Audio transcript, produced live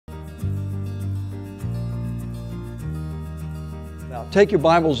about. Take your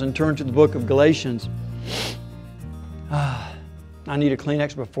Bibles and turn to the book of Galatians. I need a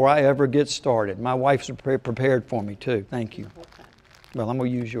Kleenex before I ever get started. My wife's prepared for me too. Thank you. Well, I'm going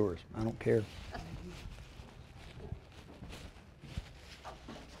to use yours. I don't care.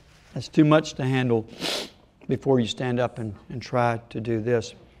 That's too much to handle before you stand up and try to do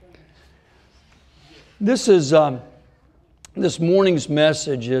this. This is this morning's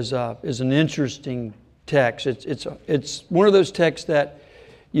message is an interesting text. It's one of those texts that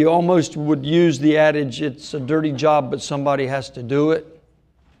you almost would use the adage, it's a dirty job, but somebody has to do it.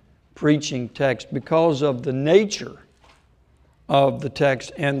 Preaching text because of the nature of the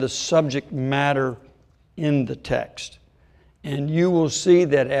text and the subject matter in the text. And you will see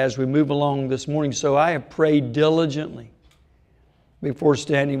that as we move along this morning. So I have prayed diligently before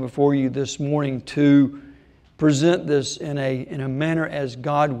standing before you this morning to present this in a manner as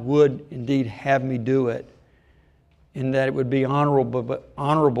God would indeed have me do it, in that it would be honorable,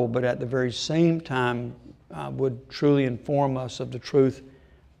 but at the very same time would truly inform us of the truth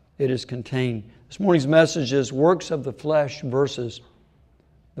it is contained. This morning's message is works of the flesh versus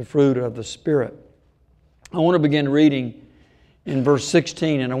the fruit of the Spirit. I want to begin reading in verse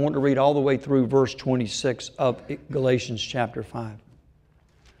 16, and I want to read all the way through verse 26 of Galatians chapter 5.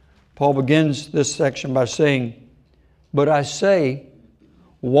 Paul begins this section by saying, "But I say,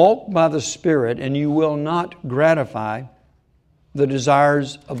 walk by the Spirit, and you will not gratify the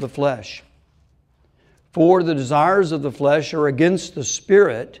desires of the flesh. For the desires of the flesh are against the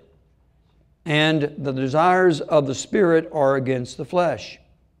Spirit, and the desires of the Spirit are against the flesh.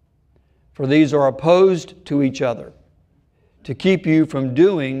 For these are opposed to each other, to keep you from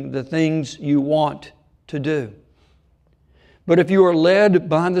doing the things you want to do. But if you are led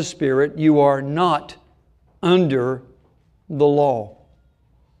by the Spirit, you are not under the law.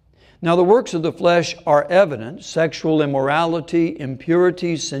 Now the works of the flesh are evident: sexual immorality,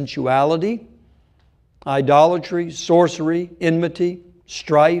 impurity, sensuality, idolatry, sorcery, enmity,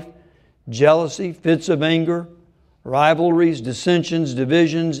 strife, jealousy, fits of anger, rivalries, dissensions,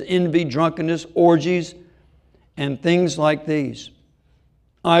 divisions, envy, drunkenness, orgies, and things like these.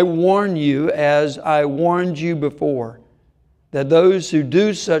 I warn you, as I warned you before, that those who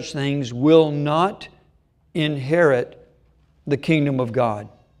do such things will not inherit the kingdom of God.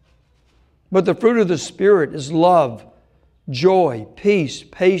 But the fruit of the Spirit is love, joy, peace,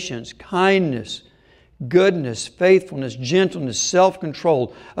 patience, kindness, goodness, faithfulness, gentleness,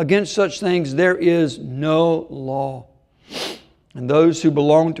 self-control. Against such things there is no law. And those who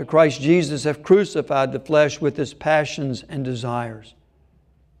belong to Christ Jesus have crucified the flesh with its passions and desires.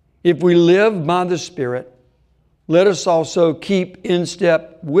 If we live by the Spirit, let us also keep in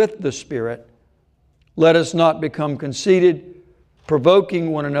step with the Spirit. Let us not become conceited,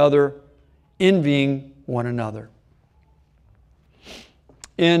 provoking one another, envying one another."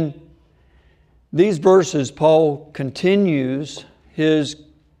 In these verses, Paul continues his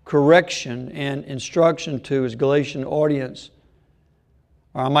correction and instruction to his Galatian audience,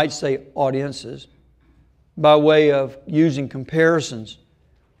 or I might say audiences, by way of using comparisons.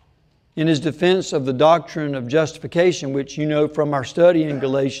 In his defense of the doctrine of justification, which you know from our study in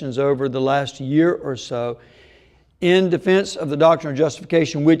Galatians over the last year or so, in defense of the doctrine of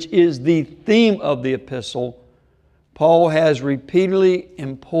justification, which is the theme of the epistle, Paul has repeatedly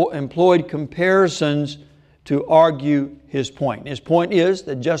employed comparisons to argue his point. His point is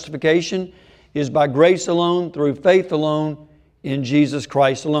that justification is by grace alone, through faith alone, in Jesus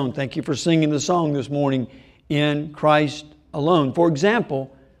Christ alone. Thank you for singing the song this morning, In Christ Alone. For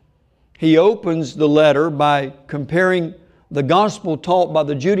example, he opens the letter by comparing the gospel taught by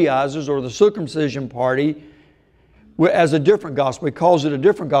the Judaizers or the circumcision party as a different gospel. He calls it a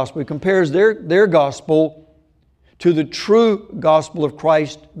different gospel. He compares their gospel to the true gospel of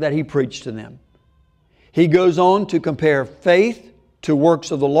Christ that he preached to them. He goes on to compare faith to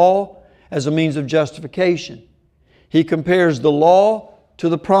works of the law as a means of justification. He compares the law to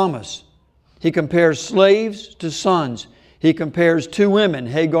the promise. He compares slaves to sons. He compares two women,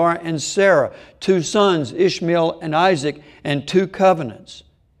 Hagar and Sarah, two sons, Ishmael and Isaac, and two covenants.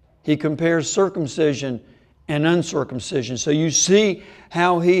 He compares circumcision and uncircumcision. So you see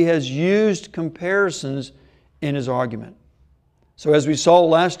how he has used comparisons in his argument. So as we saw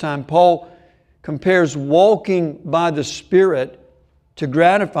last time, Paul compares walking by the Spirit to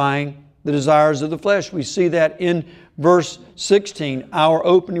gratifying the desires of the flesh. We see that in verse 16, our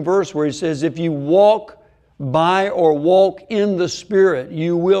opening verse, where he says, if you walk by or walk in the Spirit,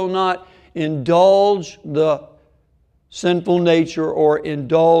 you will not indulge the sinful nature or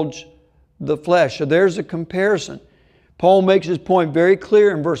indulge the flesh. So there's a comparison. Paul makes his point very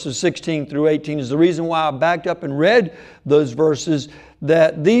clear in verses 16 through 18. Is the reason why I backed up and read those verses,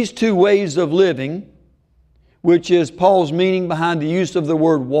 that these two ways of living, which is Paul's meaning behind the use of the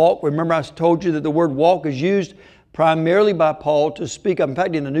word walk. Remember, I told you that the word walk is used primarily by Paul to speak of, in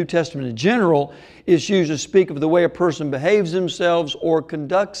fact, in the New Testament in general, it's used to speak of the way a person behaves themselves or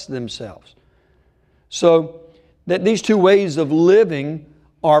conducts themselves. So that these two ways of living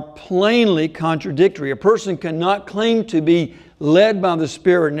are plainly contradictory. A person cannot claim to be led by the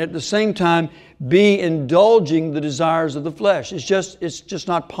Spirit and at the same time be indulging the desires of the flesh. It's just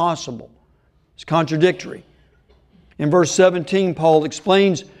not possible. It's contradictory. In verse 17, Paul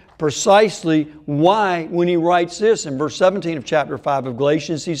explains precisely why when he writes this. In verse 17 of chapter 5 of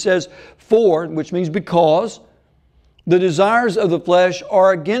Galatians, he says, "For," which means because, "the desires of the flesh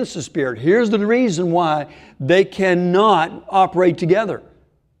are against the Spirit." Here's the reason why they cannot operate together.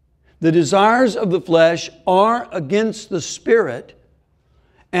 The desires of the flesh are against the Spirit,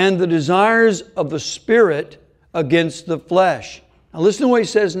 and the desires of the Spirit against the flesh. Now listen to what he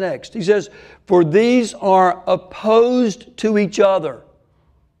says next. He says, "For these are opposed to each other,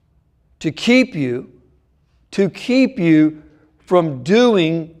 to keep you from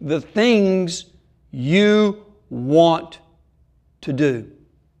doing the things you want to do."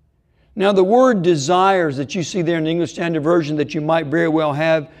 Now the word desires that you see there in the English Standard Version that you might very well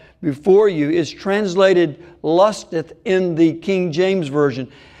have before you is translated lusteth in the King James Version.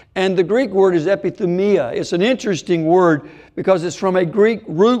 And the Greek word is epithumia. It's an interesting word because it's from a Greek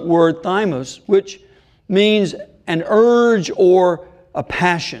root word, thymos, which means an urge or a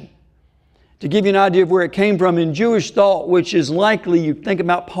passion. To give you an idea of where it came from, in Jewish thought, which is likely, you think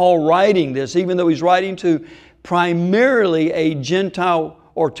about Paul writing this, even though he's writing to primarily a Gentile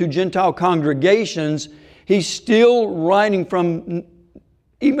or to Gentile congregations, he's still writing from,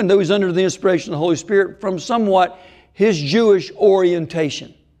 even though he's under the inspiration of the Holy Spirit, from somewhat his Jewish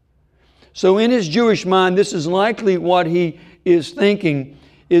orientation. So in his Jewish mind, this is likely what he is thinking,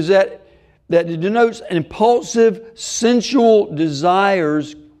 is that it denotes impulsive, sensual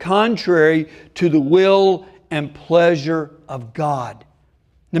desires contrary to the will and pleasure of God.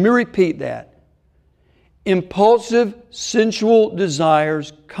 Let me repeat that. Impulsive, sensual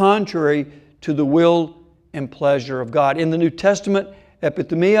desires contrary to the will and pleasure of God. In the New Testament,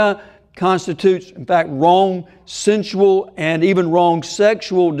 epithumia constitutes, in fact, wrong sensual and even wrong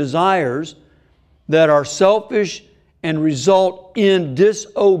sexual desires that are selfish and result in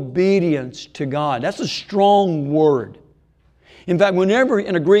disobedience to God. That's a strong word. In fact, whenever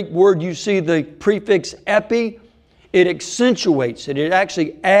in a Greek word you see the prefix epi, it accentuates it. It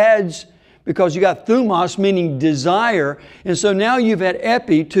actually adds, because you got thumos, meaning desire. And so now you've had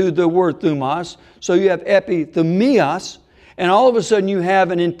epi to the word thumos. So you have epithumios. And all of a sudden you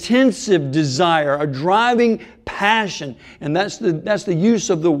have an intensive desire, a driving passion. And that's the use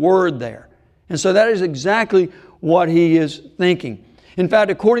of the word there. And so that is exactly what he is thinking. In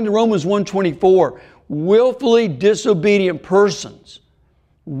fact, according to Romans 1:24, willfully disobedient persons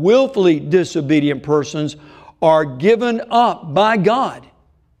are given up by God.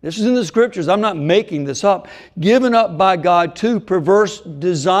 This is in the Scriptures. I'm not making this up. Given up by God to perverse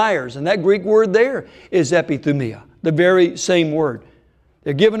desires. And that Greek word there is epithumia, the very same word.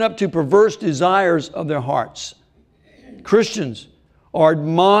 They're given up to perverse desires of their hearts. Christians are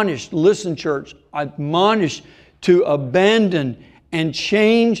admonished, listen church, admonished to abandon and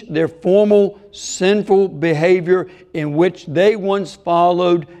change their former sinful behavior in which they once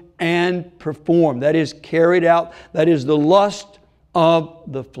followed and performed. That is carried out. That is the lust of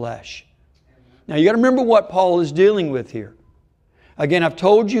the flesh. Now you got to remember what Paul is dealing with here. Again, I've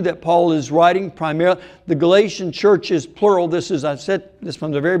told you that Paul is writing primarily, the Galatian church is plural. This is, I've said this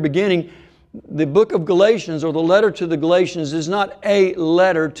from the very beginning. The book of Galatians, or the letter to the Galatians, is not a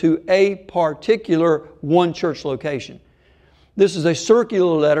letter to a particular one church location. This is a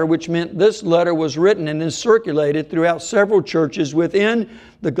circular letter, which meant this letter was written and then circulated throughout several churches in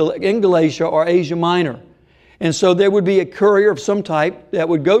Galatia or Asia Minor. And so there would be a courier of some type that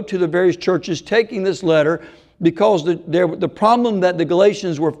would go to the various churches taking this letter, because the problem that the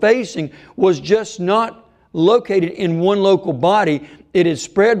Galatians were facing was just not located in one local body. It had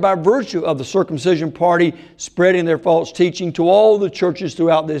spread by virtue of the circumcision party spreading their false teaching to all the churches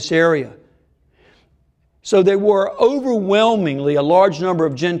throughout this area. So there were overwhelmingly a large number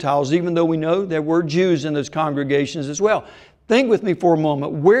of Gentiles, even though we know there were Jews in those congregations as well. Think with me for a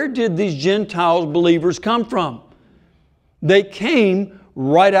moment. Where did these Gentile believers come from? They came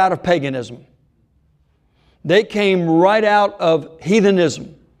right out of paganism. They came right out of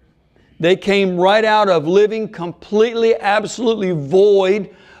heathenism. They came right out of living completely, absolutely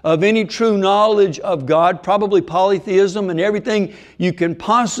void of any true knowledge of God, probably polytheism and everything you can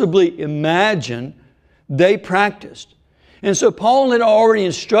possibly imagine, they practiced. And so Paul had already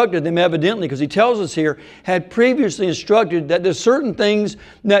instructed them, evidently, because he tells us here, had previously instructed that there's certain things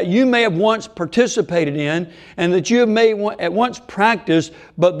that you may have once participated in and that you may at once practiced,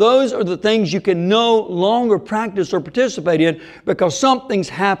 but those are the things you can no longer practice or participate in because something's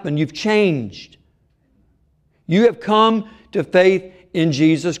happened. You've changed. You have come to faith in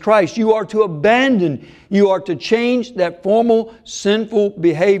Jesus Christ. You are to abandon, you are to change that formal sinful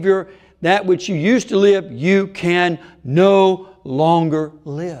behavior. That which you used to live, you can no longer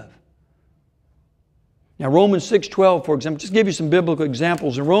live. Now Romans 6:12, for example, just give you some biblical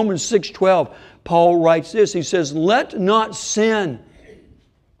examples. In Romans 6:12, Paul writes this. He says, "Let not sin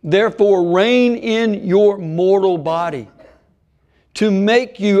therefore reign in your mortal body, to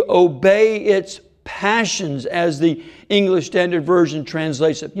make you obey its passions," as the English Standard Version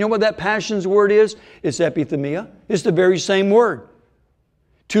translates it. You know what that passions word is? It's epithumia. It's the very same word.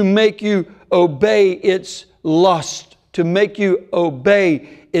 To make you obey its lust, to make you obey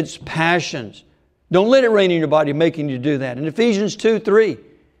its passions. Don't let it reign in your body, making you do that. In Ephesians 2:3,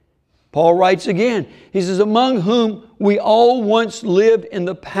 Paul writes again. He says, "Among whom we all once lived in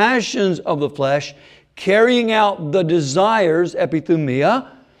the passions of the flesh, carrying out the desires," epithumia,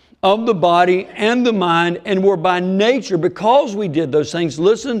 "of the body and the mind, and were by nature," because we did those things,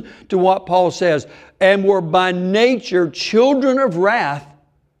 listen to what Paul says, "and were by nature children of wrath,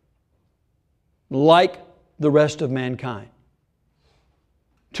 like the rest of mankind."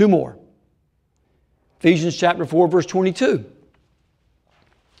 Two more. Ephesians chapter 4, verse 22.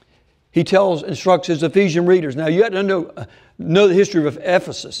 He instructs his Ephesian readers. Now you have to know the history of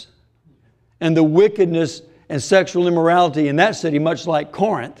Ephesus and the wickedness and sexual immorality in that city, much like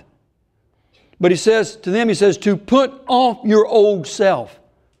Corinth. But he says to them, to put off your old self,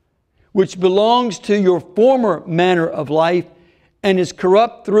 which belongs to your former manner of life, and is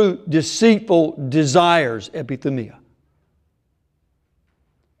corrupt through deceitful desires, epithumia.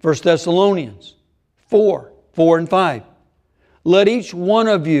 1 Thessalonians 4 and 5. "Let each one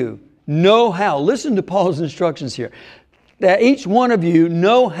of you know how," listen to Paul's instructions here, "that each one of you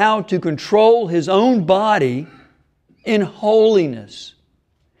know how to control his own body in holiness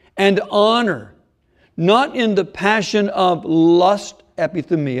and honor, not in the passion of lust,"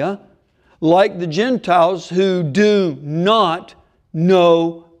 epithumia, "like the Gentiles who do not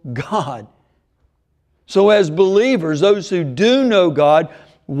know God." So as believers, those who do know God,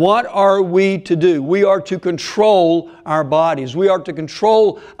 what are we to do? We are to control our bodies. We are to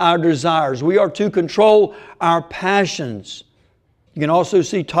control our desires. We are to control our passions. You can also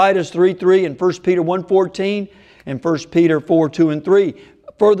see Titus 3:3 and 1 Peter 1:14 and 1 Peter 4:2 and 3,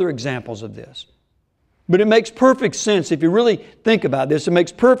 further examples of this. But it makes perfect sense, if you really think about this, it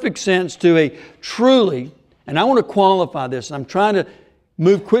makes perfect sense to a truly, and I want to qualify this, and I'm trying to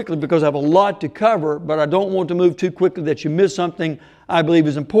move quickly because I have a lot to cover, but I don't want to move too quickly that you miss something I believe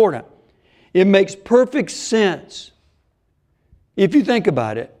is important. It makes perfect sense, if you think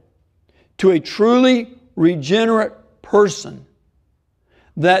about it, to a truly regenerate person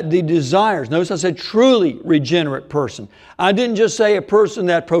that the desires, notice I said truly regenerate person. I didn't just say a person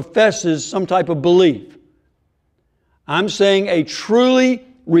that professes some type of belief. I'm saying a truly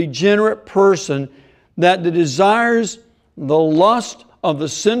regenerate person, that the desires, the lust of the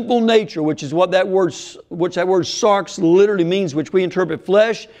sinful nature, which is what that word sarx literally means, which we interpret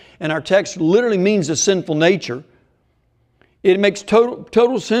flesh, and our text literally means the sinful nature. It makes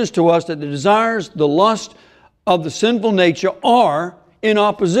total sense to us that the desires, the lust of the sinful nature are in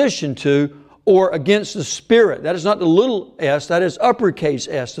opposition to or against the Spirit. That is not the little s, that is uppercase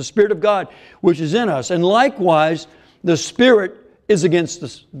S, the Spirit of God which is in us. And likewise, the Spirit is against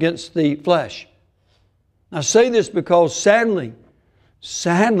the flesh. I say this because sadly,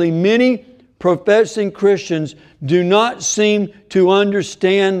 many professing Christians do not seem to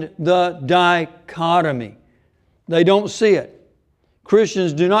understand the dichotomy. They don't see it.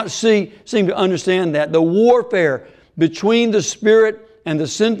 Christians do not seem to understand that. The warfare between the Spirit and the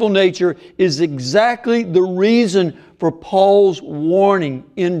sinful nature is exactly the reason for Paul's warning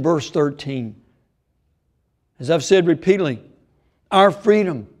in verse 13. As I've said repeatedly, our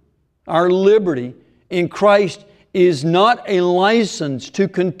freedom, our liberty in Christ is not a license to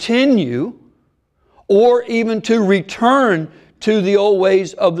continue or even to return to the old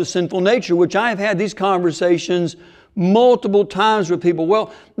ways of the sinful nature, which I have had these conversations multiple times with people.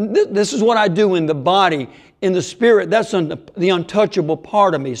 Well, this is what I do in the body. In the spirit, that's the untouchable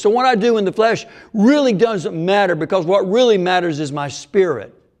part of me. So what I do in the flesh really doesn't matter, because what really matters is my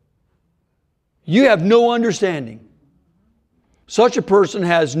spirit. You have no understanding. Such a person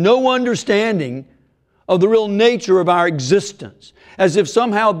has no understanding of the real nature of our existence, as if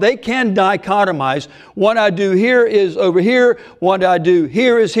somehow they can dichotomize what I do here is over here, what I do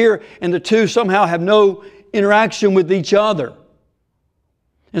here is here, and the two somehow have no interaction with each other.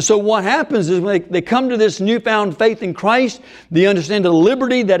 And so what happens is when they come to this newfound faith in Christ, they understand the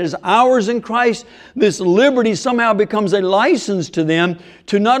liberty that is ours in Christ. This liberty somehow becomes a license to them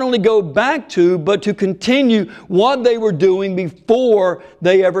to not only go back to, but to continue what they were doing before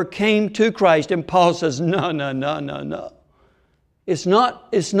they ever came to Christ. And Paul says, no. It's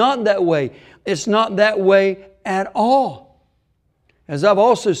not that way. It's not that way at all. As I've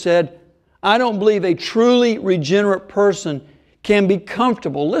also said, I don't believe a truly regenerate person can be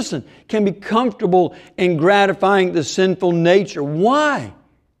comfortable, listen, can be comfortable in gratifying the sinful nature. Why?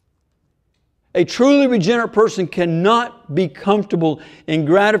 A truly regenerate person cannot be comfortable in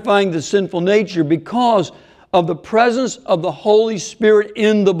gratifying the sinful nature because of the presence of the Holy Spirit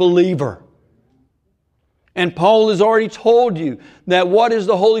in the believer. And Paul has already told you that what is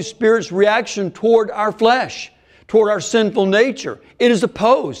the Holy Spirit's reaction toward our flesh, toward our sinful nature? It is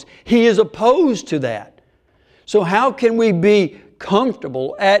opposed. He is opposed to that. So how can we be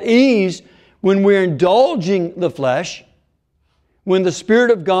comfortable, at ease, when we're indulging the flesh, when the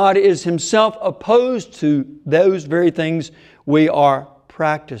Spirit of God is Himself opposed to those very things we are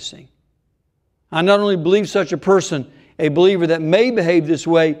practicing? I not only believe such a person, a believer that may behave this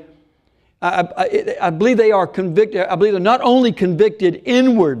way, I believe they are convicted. I believe they're not only convicted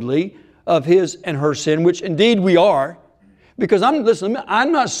inwardly of his and her sin, which indeed we are, because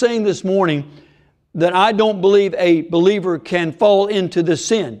I'm not saying this morning that I don't believe a believer can fall into this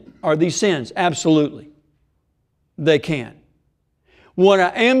sin or these sins. Absolutely. They can. What I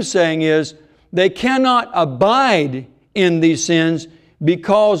am saying is they cannot abide in these sins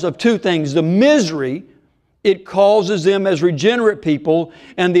because of two things: the misery it causes them as regenerate people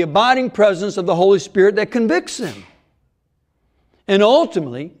and the abiding presence of the Holy Spirit that convicts them. And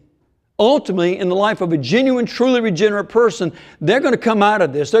ultimately, in the life of a genuine, truly regenerate person, they're going to come out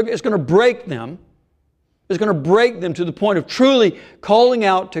of this. It's going to break them. It's going to break them to the point of truly calling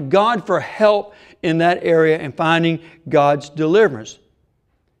out to God for help in that area and finding God's deliverance.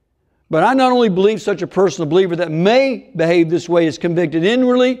 But I not only believe such a person, a believer that may behave this way, is convicted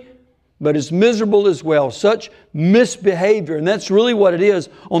inwardly, but is miserable as well. Such misbehavior, and that's really what it is,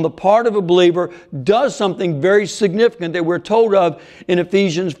 on the part of a believer, does something very significant that we're told of in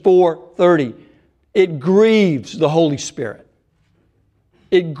Ephesians 4:30. It grieves the Holy Spirit.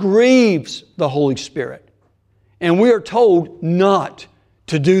 It grieves the Holy Spirit. And we are told not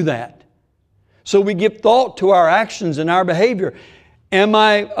to do that. So we give thought to our actions and our behavior. Am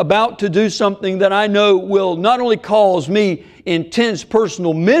I about to do something that I know will not only cause me intense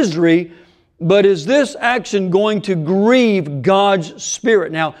personal misery, but is this action going to grieve God's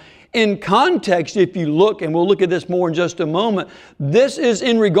Spirit? Now, in context, if you look, and we'll look at this more in just a moment, this is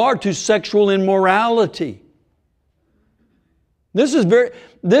in regard to sexual immorality. This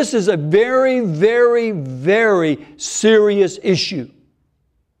is a very, very, very serious issue.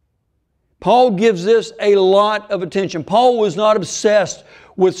 Paul gives this a lot of attention. Paul was not obsessed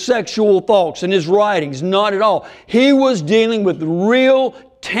with sexual thoughts in his writings, not at all. He was dealing with real,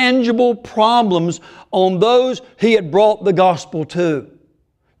 tangible problems on those he had brought the gospel to.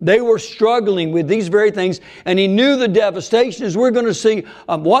 They were struggling with these very things, and he knew the devastation, as we're going to see,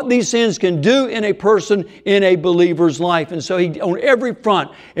 what these sins can do in a person, in a believer's life. And so he, on every front,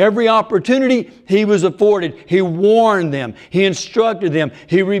 every opportunity he was afforded, he warned them, he instructed them,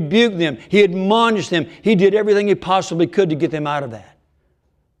 he rebuked them, he admonished them. He did everything he possibly could to get them out of that.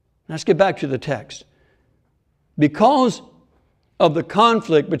 Let's get back to the text. Because of the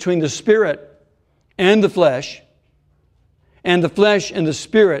conflict between the Spirit and the flesh, and the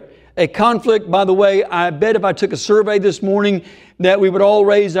Spirit. A conflict, by the way, I bet if I took a survey this morning that we would all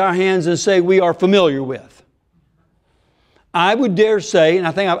raise our hands and say we are familiar with. I would dare say, and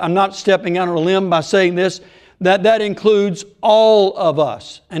I think I'm not stepping out on a limb by saying this, that includes all of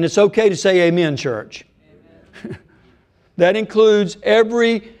us. And it's okay to say amen, church. Amen. That includes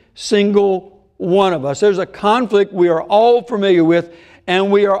every single one of us. There's a conflict we are all familiar with,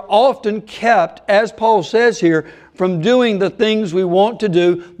 and we are often kept, as Paul says here, from doing the things we want to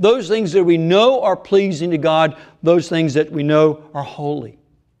do, those things that we know are pleasing to God, those things that we know are holy.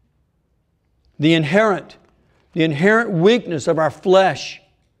 The inherent weakness of our flesh,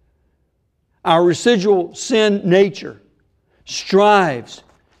 our residual sin nature, strives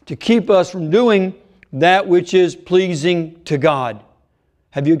to keep us from doing that which is pleasing to God.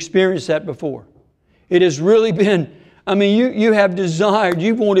 Have you experienced that before? It has really been, you have desired,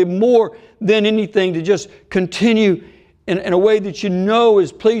 you've wanted more than anything to just continue in a way that you know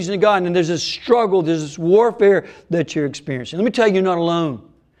is pleasing to God. And there's this struggle, there's this warfare that you're experiencing. Let me tell you, you're not alone.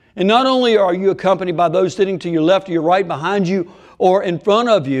 And not only are you accompanied by those sitting to your left or your right, behind you, or in front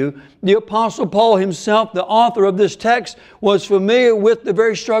of you, the Apostle Paul himself, the author of this text, was familiar with the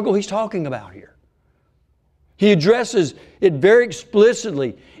very struggle he's talking about here. He addresses it very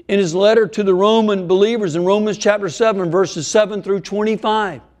explicitly in his letter to the Roman believers in Romans chapter 7, verses 7 through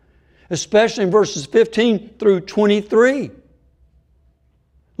 25, especially in verses 15 through 23.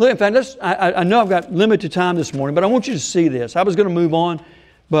 Look, in fact, I know I've got limited time this morning, but I want you to see this. I was going to move on,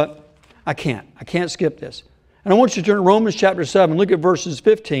 but I can't. I can't skip this. And I want you to turn to Romans chapter 7. Look at verses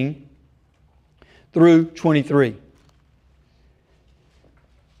 15 through 23.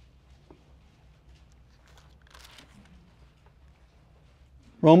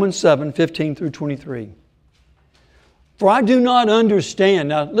 Romans 7, 15 through 23. For I do not understand.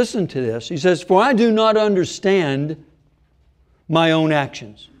 Now listen to this. He says, for I do not understand my own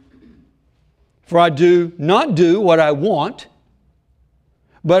actions. For I do not do what I want,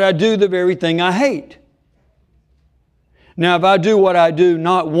 but I do the very thing I hate. Now if I do what I do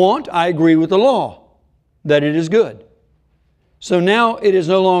not want, I agree with the law, that it is good. So now it is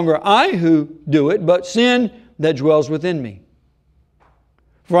no longer I who do it, but sin that dwells within me.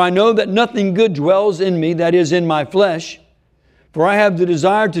 For I know that nothing good dwells in me, that is, in my flesh. For I have the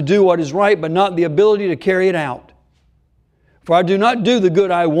desire to do what is right, but not the ability to carry it out. For I do not do the good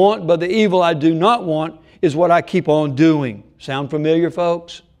I want, but the evil I do not want is what I keep on doing. Sound familiar,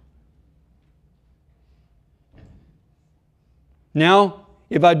 folks? Now,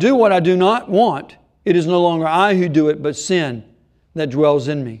 if I do what I do not want, it is no longer I who do it, but sin that dwells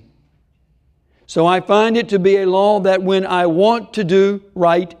in me. So I find it to be a law that when I want to do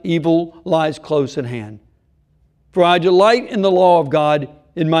right, evil lies close at hand. For I delight in the law of God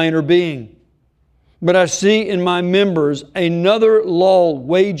in my inner being. But I see in my members another law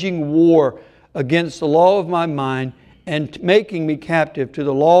waging war against the law of my mind and making me captive to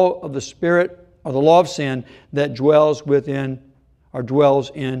the law of the Spirit, or the law of sin that dwells within or dwells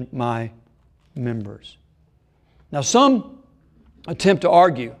in my members. Now some attempt to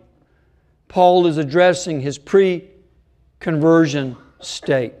argue Paul is addressing his pre-conversion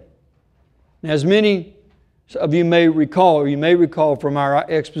state. As many of you may recall, or you may recall from our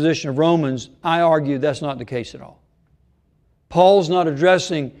exposition of Romans, I argue that's not the case at all. Paul's not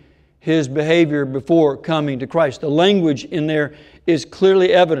addressing his behavior before coming to Christ. The language in there is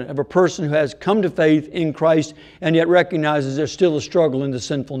clearly evident of a person who has come to faith in Christ and yet recognizes there's still a struggle in the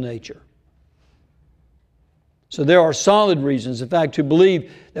sinful nature. So there are solid reasons, in fact, to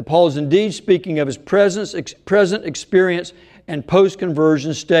believe that Paul is indeed speaking of his present experience and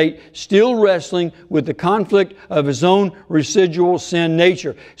post-conversion state, still wrestling with the conflict of his own residual sin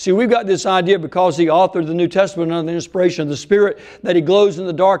nature. See, we've got this idea because he authored the New Testament under the inspiration of the Spirit that he glows in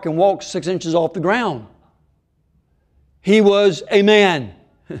the dark and walks 6 inches off the ground. He was a man,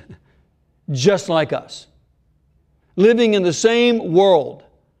 just like us, living in the same world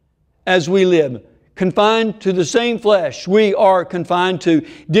as we live, confined to the same flesh we are confined to,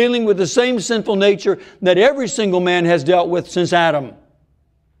 dealing with the same sinful nature that every single man has dealt with since Adam,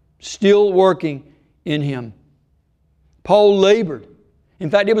 still working in him. Paul labored.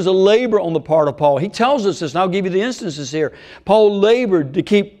 In fact, it was a labor on the part of Paul. He tells us this, and I'll give you the instances here. Paul labored to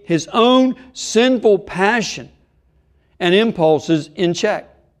keep his own sinful passion and impulses in check.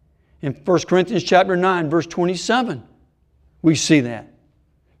 In 1 Corinthians chapter 9, verse 27, we see that.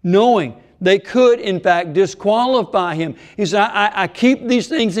 Knowing they could, in fact, disqualify him. He said, I keep these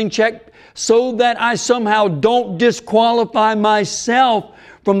things in check so that I somehow don't disqualify myself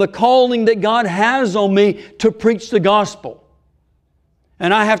from the calling that God has on me to preach the gospel.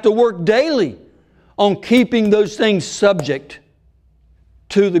 And I have to work daily on keeping those things subject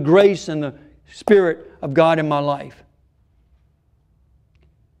to the grace and the Spirit of God in my life.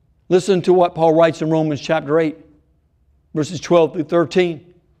 Listen to what Paul writes in Romans chapter 8, verses 12 through 13.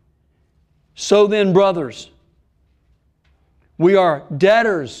 So then, brothers, we are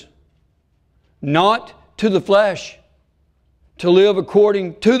debtors, not to the flesh, to live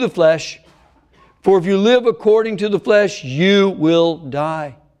according to the flesh. For if you live according to the flesh, you will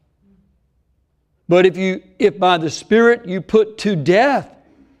die. But if by the Spirit you put to death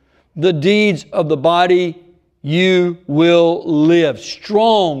the deeds of the body, you will live.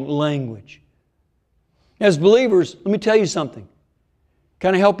 Strong language. As believers, let me tell you something.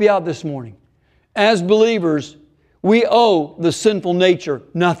 Can I help you out this morning? As believers, we owe the sinful nature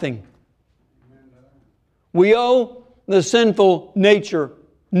nothing. We owe the sinful nature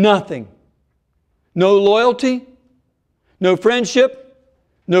nothing. No loyalty, no friendship,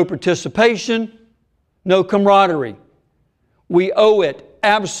 no participation, no camaraderie. We owe it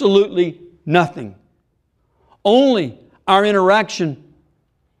absolutely nothing. Only our interaction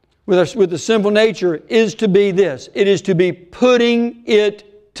with the sinful nature is to be this. It is to be putting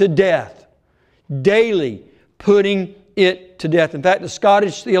it to death. Daily putting it to death. In fact, the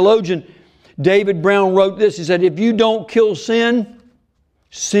Scottish theologian David Brown wrote this. He said, if you don't kill sin,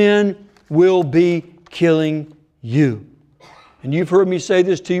 sin will be killing you. And you've heard me say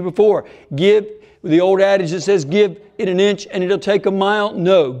this to you before. Give, the old adage that says, give it an inch and it'll take a mile.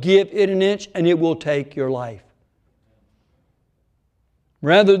 No, give it an inch and it will take your life.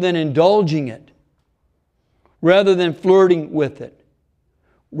 Rather than indulging it, rather than flirting with it,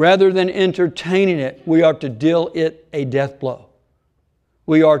 rather than entertaining it, we are to deal it a death blow.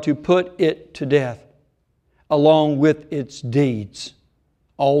 We are to put it to death along with its deeds,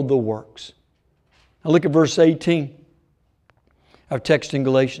 all the works. Now look at verse 18 of text in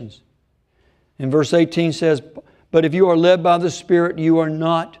Galatians. And verse 18 says, but if you are led by the Spirit, you are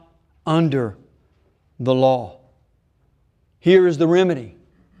not under the law. Here is the remedy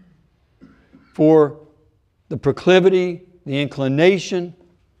for the proclivity, the inclination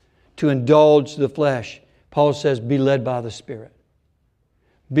to indulge the flesh. Paul says, be led by the Spirit.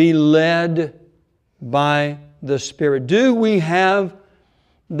 Be led by the Spirit. Do we have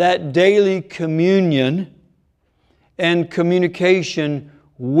that daily communion and communication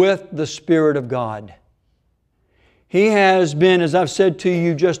with the Spirit of God? He has been, as I've said to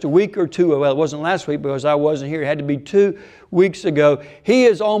you just a week or two, well, it wasn't last week because I wasn't here. It had to be 2 weeks ago. He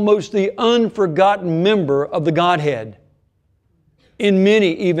is almost the unforgotten member of the Godhead in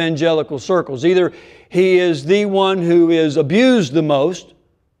many evangelical circles. Either he is the one who is abused the most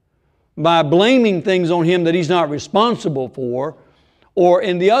by blaming things on him that he's not responsible for, or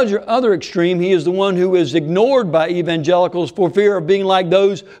in the other extreme, he is the one who is ignored by evangelicals for fear of being like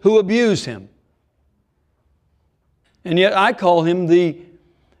those who abuse him. And yet I call him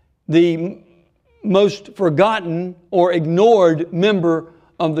the most forgotten or ignored member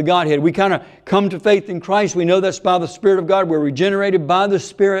of the Godhead. We kind of come to faith in Christ. We know that's by the Spirit of God. We're regenerated by the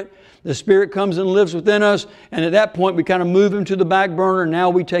Spirit. The Spirit comes and lives within us. And at that point, we kind of move Him to the back burner. And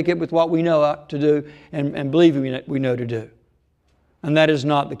now we take it with what we know to do and believe we know to do. And that is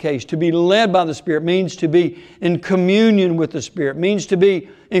not the case. To be led by the Spirit means to be in communion with the Spirit. Means to be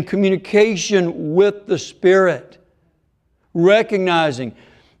in communication with the Spirit. Recognizing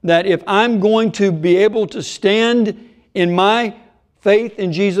that if I'm going to be able to stand in my faith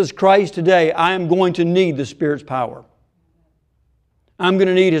in Jesus Christ today, I am going to need the Spirit's power. I'm going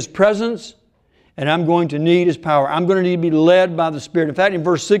to need His presence, and I'm going to need His power. I'm going to need to be led by the Spirit. In fact, in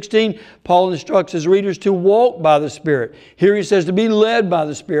verse 16, Paul instructs his readers to walk by the Spirit. Here he says to be led by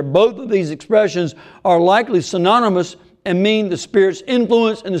the Spirit. Both of these expressions are likely synonymous and mean the Spirit's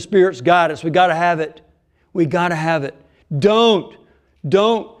influence and the Spirit's guidance. We've got to have it. We've got to have it. Don't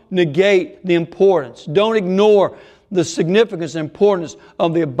negate the importance. Don't ignore the significance and importance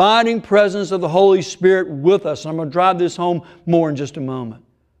of the abiding presence of the Holy Spirit with us. And I'm going to drive this home more in just a moment.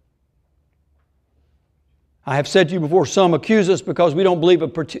 I have said to you before, some accuse us because we don't believe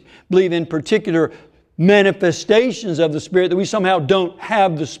in particular manifestations of the Spirit, that we somehow don't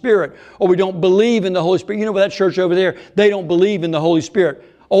have the Spirit, or we don't believe in the Holy Spirit. You know, that church over there, they don't believe in the Holy Spirit.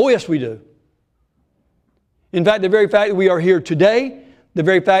 Oh, yes, we do. In fact, the very fact that we are here today, the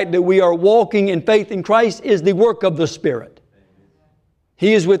very fact that we are walking in faith in Christ is the work of the Spirit.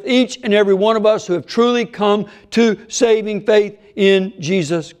 He is with each and every one of us who have truly come to saving faith in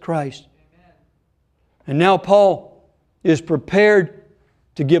Jesus Christ. And now Paul is prepared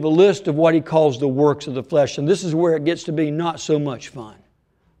to give a list of what he calls the works of the flesh. And this is where it gets to be not so much fun.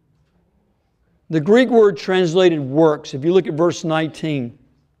 The Greek word translated works, if you look at verse 19,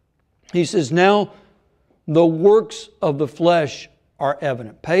 he says, now the works of the flesh are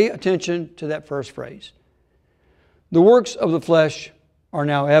evident. Pay attention to that first phrase. The works of the flesh are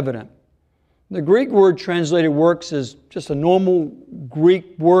now evident. The Greek word translated works is just a normal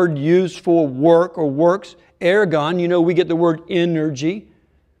Greek word used for work or works. Ergon, you know, we get the word energy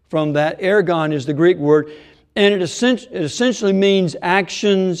from that. Ergon is the Greek word. And it essentially means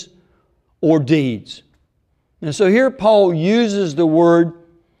actions or deeds. And so here Paul uses the word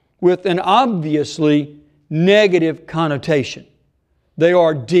with an obviously negative connotation. They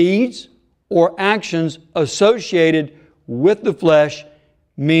are deeds or actions associated with the flesh,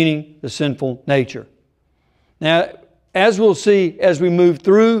 meaning the sinful nature. Now, as we'll see as we move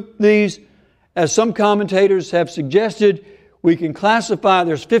through these, as some commentators have suggested, we can classify,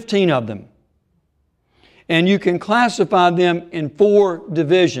 there's 15 of them. And you can classify them in 4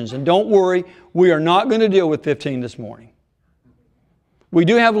 divisions. And don't worry, we are not going to deal with 15 this morning. We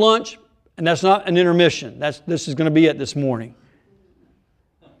do have lunch, and that's not an intermission. This is going to be it this morning.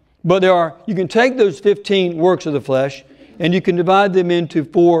 But you can take those 15 works of the flesh and you can divide them into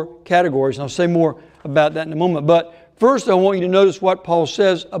 4 categories. And I'll say more about that in a moment. But first I want you to notice what Paul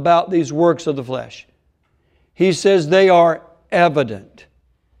says about these works of the flesh. He says they are evident.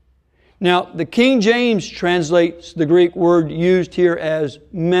 Now, the King James translates the Greek word used here as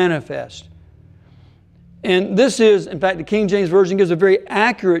manifest. And this is, in fact, the King James Version gives a very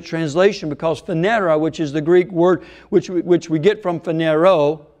accurate translation because phanera, which is the Greek word which we get from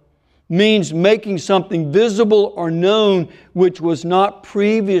phanero, means making something visible or known which was not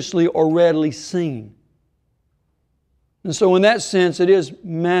previously or readily seen. And so in that sense, it is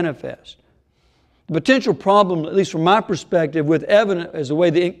manifest. The potential problem, at least from my perspective, with evident, as the way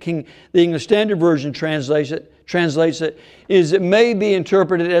the English Standard Version translates it, is it may be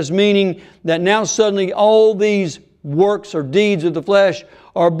interpreted as meaning that now suddenly all these works or deeds of the flesh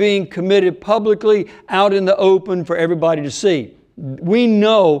are being committed publicly out in the open for everybody to see. We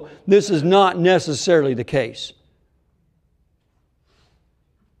know this is not necessarily the case.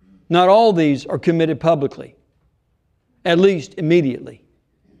 Not all these are committed publicly, at least immediately.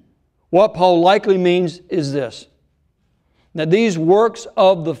 What Paul likely means is this, that these works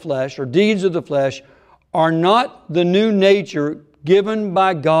of the flesh or deeds of the flesh are not the new nature given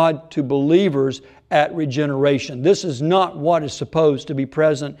by God to believers at regeneration. This is not what is supposed to be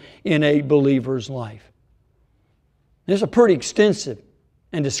present in a believer's life. It's a pretty extensive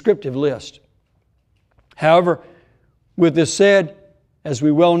and descriptive list. However, with this said, as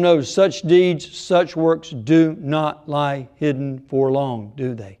we well know, such deeds, such works do not lie hidden for long,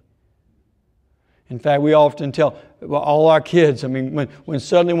 do they? In fact, we often tell all our kids, when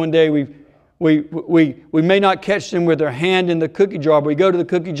suddenly one day we may not catch them with their hand in the cookie jar, but we go to the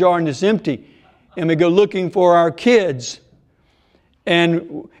cookie jar and it's empty, and we go looking for our kids,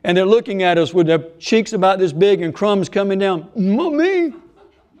 and they're looking at us with their cheeks about this big and crumbs coming down, Mommy! And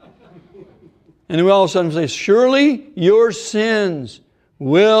then we all of a sudden say, surely your sins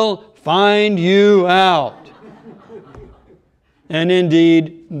will find you out. And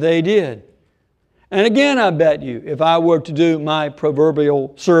indeed, they did. And again, I bet you, if I were to do my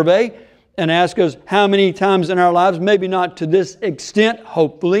proverbial survey and ask us how many times in our lives, maybe not to this extent,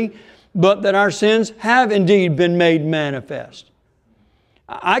 hopefully, but that our sins have indeed been made manifest.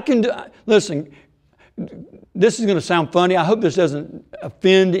 Listen, this is going to sound funny. I hope this doesn't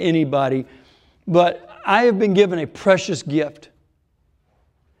offend anybody, but I have been given a precious gift.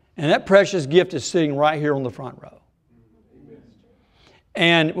 And that precious gift is sitting right here on the front row.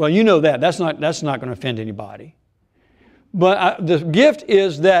 And, well, you know that. That's not going to offend anybody. But the gift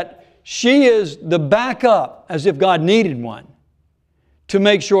is that she is the backup, as if God needed one, to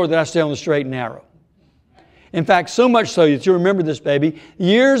make sure that I stay on the straight and narrow. In fact, so much so that you remember this, baby.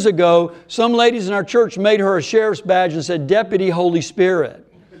 Years ago, some ladies in our church made her a sheriff's badge and said, Deputy Holy Spirit.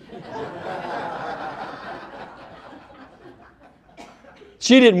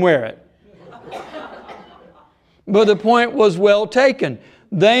 She didn't wear it. But the point was well taken.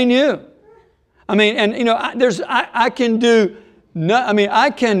 They knew. I can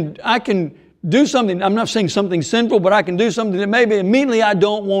do something. I'm not saying something sinful, but I can do something that maybe immediately I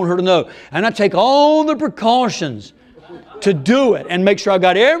don't want her to know. And I take all the precautions to do it and make sure I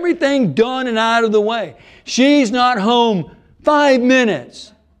got everything done and out of the way. She's not home 5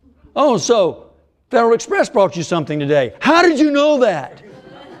 minutes. Oh, so Federal Express brought you something today. How did you know that?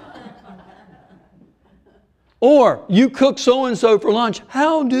 Or, you cook so-and-so for lunch.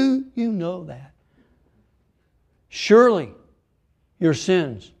 How do you know that? Surely, your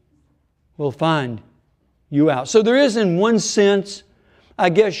sins will find you out. So there is, in one sense,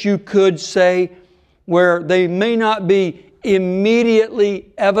 I guess you could say, where they may not be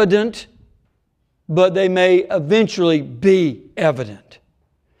immediately evident, but they may eventually be evident.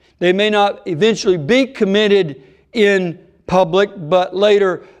 They may not eventually be committed in public, but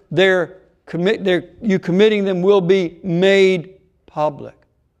later you committing them will be made public.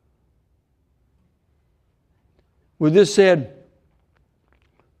 With this said,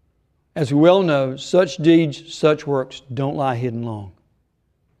 as we well know, such deeds, such works don't lie hidden long.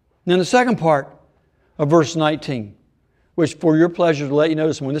 Now the second part of verse 19, which for your pleasure to let you know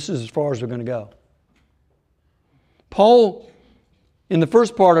this one, this is as far as we're going to go. Paul, in the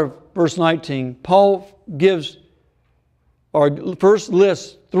first part of verse 19, Paul gives, or first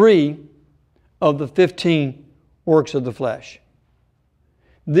lists 3 of the 15 works of the flesh.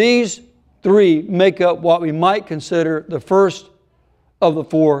 These 3 make up what we might consider the first of the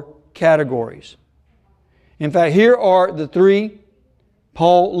 4 categories. In fact, here are the 3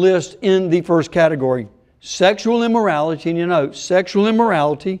 Paul lists in the first category. Sexual immorality, and you know, sexual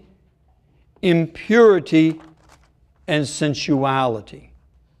immorality, impurity, and sensuality.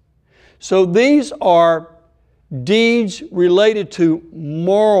 So these are deeds related to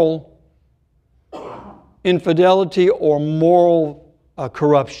moral infidelity or moral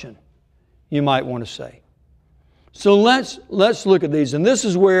corruption, you might want to say. So let's look at these. And this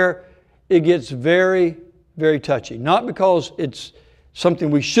is where it gets very, very touchy. Not because it's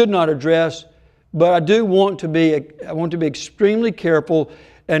something we should not address, but I want to be extremely careful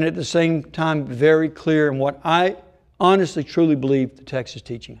and at the same time very clear in what I honestly, truly believe the text is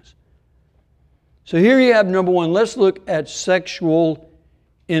teaching us. So here you have number one. Let's look at sexual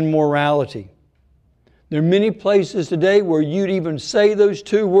immorality. There are many places today where you'd even say those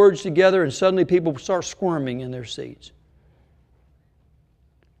two words together and suddenly people start squirming in their seats.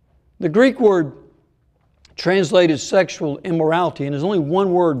 The Greek word translated sexual immorality, and there's only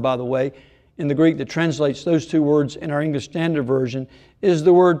one word, by the way, in the Greek that translates those two words in our English Standard Version, is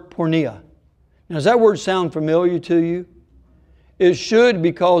the word porneia. Now, does that word sound familiar to you? It should,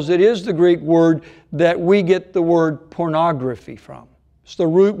 because it is the Greek word that we get the word pornography from. It's the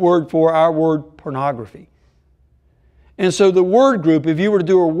root word for our word pornography. And so the word group, if you were to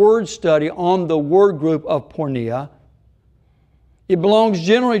do a word study on the word group of porneia, it belongs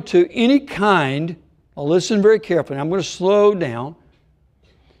generally to any kind, now listen very carefully, I'm going to slow down.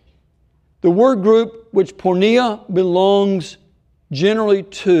 The word group which porneia belongs generally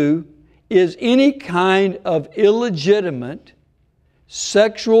to is any kind of illegitimate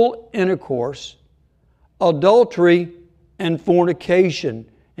sexual intercourse, adultery, and fornication.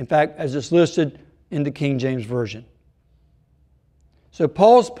 In fact, as it's listed in the King James Version. So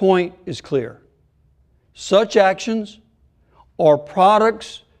Paul's point is clear. Such actions are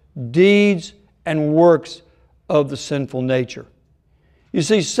products, deeds, and works of the sinful nature. You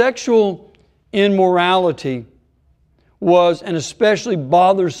see, sexual immorality was an especially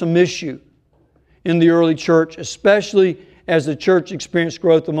bothersome issue in the early church, especially as the church experienced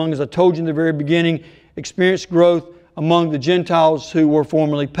growth among, as I told you in the very beginning, experienced growth among the Gentiles who were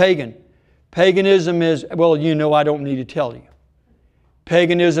formerly pagan. Paganism is, well, you know, I don't need to tell you.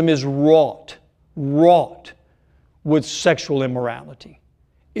 Paganism is wrought with sexual immorality.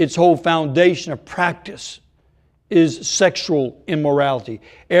 Its whole foundation of practice is sexual immorality.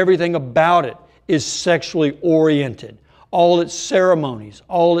 Everything about it is sexually oriented. All its ceremonies,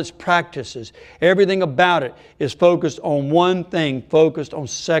 all its practices, everything about it is focused on one thing, focused on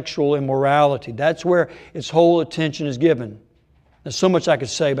sexual immorality. That's where its whole attention is given. There's so much I could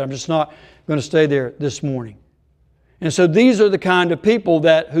say, but I'm just not going to stay there this morning. And so these are the kind of people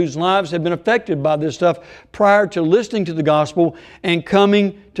whose lives have been affected by this stuff prior to listening to the gospel and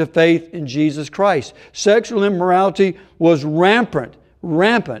coming to faith in Jesus Christ. Sexual immorality was rampant,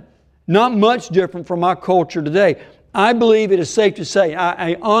 not much different from our culture today. I believe it is safe to say,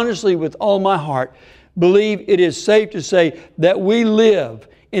 I honestly, with all my heart, believe it is safe to say that we live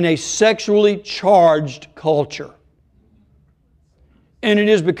in a sexually charged culture. And it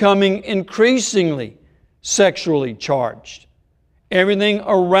is becoming increasingly sexually charged. Everything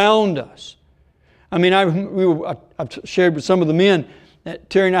around us. I mean, I've shared with some of the men that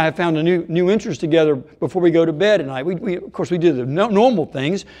Terry and I have found a new interest together before we go to bed at night. We of course, we do the normal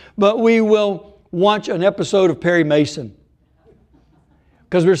things, but we will watch an episode of Perry Mason.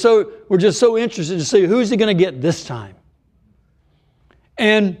 Because we're just so interested to see who's he going to get this time.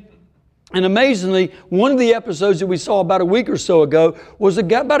 And amazingly, one of the episodes that we saw about a week or so ago was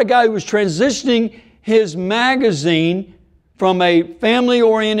about a guy who was transitioning his magazine from a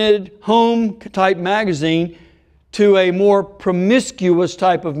family-oriented home-type magazine to a more promiscuous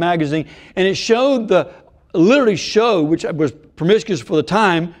type of magazine. And it literally showed, which was promiscuous for the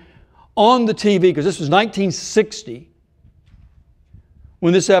time, on the TV, because this was 1960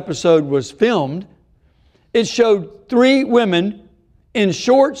 when this episode was filmed. It showed 3 women in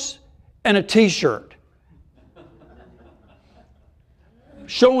shorts and a t-shirt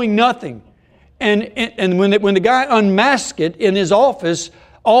showing nothing. And when the guy unmasked it in his office,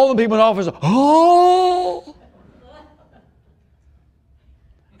 all the people in the office, oh!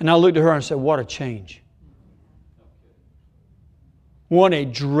 And I looked at her and said, what a change. What a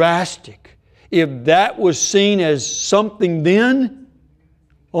drastic. If that was seen as something then,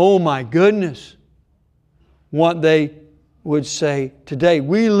 oh my goodness, what they would say today.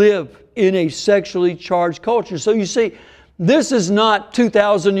 We live in a sexually charged culture. So you see, this is not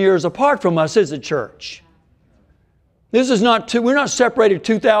 2,000 years apart from us, is it, church? This is not, we're not separated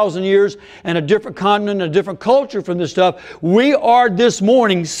 2,000 years and a different continent, a different culture from this stuff. We are this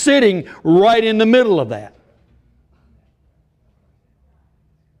morning sitting right in the middle of that.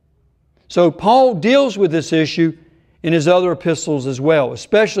 So Paul deals with this issue in his other epistles as well,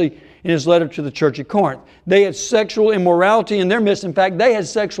 especially in his letter to the church at Corinth. They had sexual immorality in their midst. In fact, they had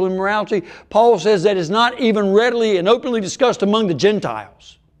sexual immorality. Paul says that is not even readily and openly discussed among the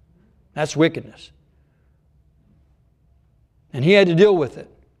Gentiles. That's wickedness. And he had to deal with it.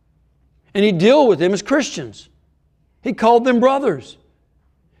 And he dealt with them as Christians. He called them brothers.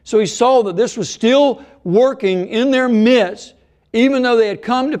 So he saw that this was still working in their midst. Even though they had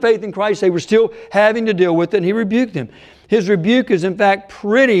come to faith in Christ, they were still having to deal with it, and he rebuked them. His rebuke is in fact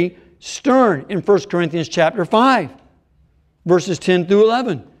pretty stern in 1 Corinthians chapter 5, verses 10 through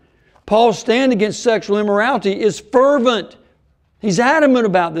 11. Paul's stand against sexual immorality is fervent. He's adamant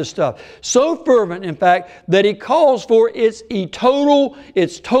about this stuff. So fervent, in fact, that he calls for its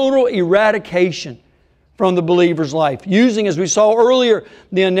total eradication from the believer's life, using, as we saw earlier,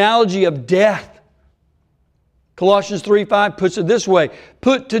 the analogy of death. Colossians 3:5 puts it this way: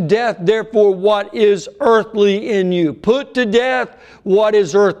 put to death, therefore, what is earthly in you. Put to death what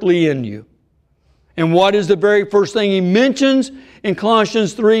is earthly in you. And what is the very first thing he mentions in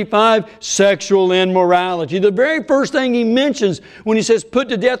Colossians 3:5? Sexual immorality. The very first thing he mentions when he says, put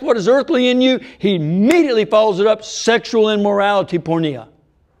to death what is earthly in you, he immediately follows it up, sexual immorality, porneia.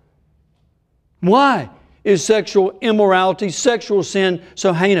 Why is sexual immorality, sexual sin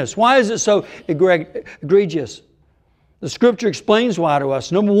so heinous? Why is it so egregious? The Scripture explains why to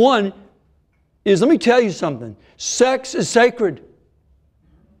us. Number one is, let me tell you something. Sex is sacred.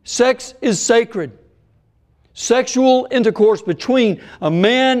 Sex is sacred. Sexual intercourse between a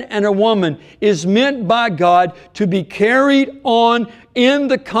man and a woman is meant by God to be carried on in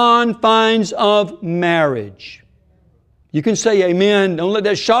the confines of marriage. You can say amen. Don't let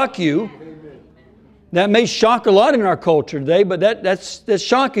that shock you. That may shock a lot in our culture today, but that's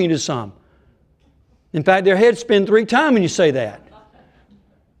shocking to some. In fact, their heads spin 3 times when you say that.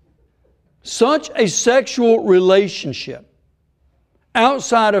 Such a sexual relationship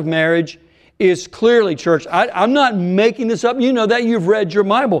outside of marriage is clearly, church, I'm not making this up. You know that. You've read your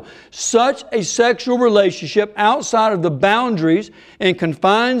Bible. Such a sexual relationship outside of the boundaries and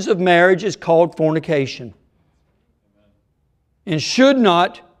confines of marriage is called fornication, and should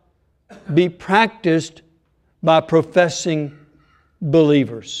not be practiced by professing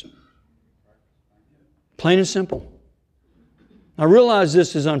believers. Plain and simple. I realize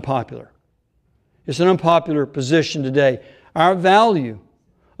this is unpopular. It's an unpopular position today. Our value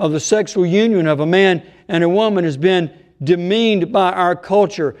of the sexual union of a man and a woman has been demeaned by our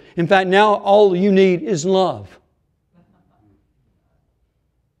culture. In fact, now all you need is love.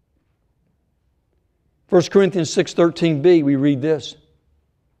 1 Corinthians 6:13b, we read this.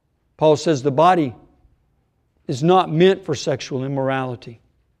 Paul says the body is not meant for sexual immorality.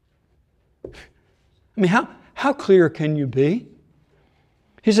 I mean, how clear can you be?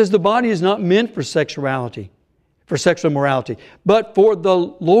 He says the body is not meant for sexuality, for sexual immorality, but for the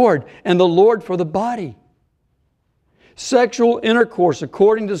Lord, and the Lord for the body. Sexual intercourse,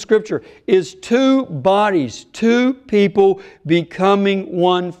 according to the Scripture, is 2 bodies, 2 people becoming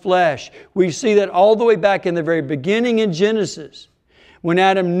one flesh. We see that all the way back in the very beginning in Genesis, when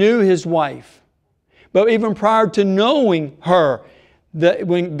Adam knew his wife. But even prior to knowing her,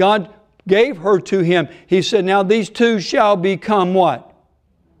 when God gave her to him, He said, now these 2 shall become what?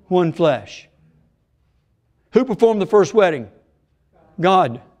 One flesh. Who performed the first wedding?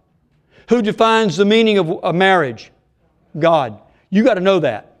 God. Who defines the meaning of a marriage? God. You got to know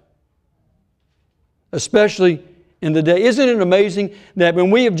that. Especially in the day. Isn't it amazing that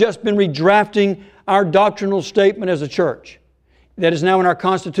when we have just been redrafting our doctrinal statement as a church, that is now in our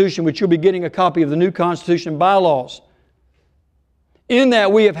Constitution, which you'll be getting a copy of the new Constitution bylaws. In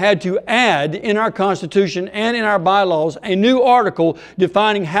that we have had to add in our Constitution and in our bylaws a new article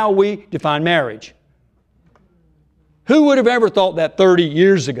defining how we define marriage. Who would have ever thought that 30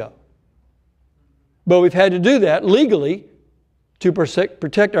 years ago? But we've had to do that legally to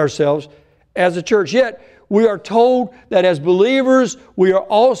protect ourselves as a church. Yet we are told that as believers we are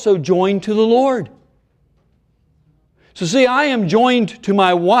also joined to the Lord. So see, I am joined to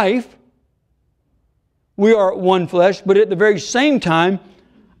my wife. We are one flesh, but at the very same time,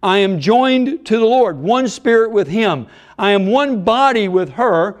 I am joined to the Lord, one spirit with Him. I am one body with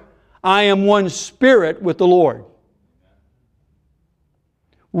her. I am one spirit with the Lord.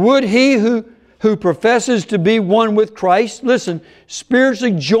 Would he who professes to be one with Christ, listen,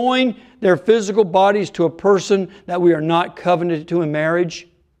 spiritually join their physical bodies to a person that we are not covenanted to in marriage?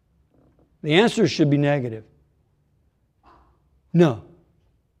 The answer should be negative. No.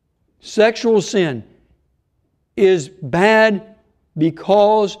 Sexual sin is bad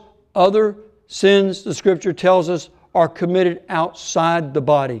because other sins, the Scripture tells us, are committed outside the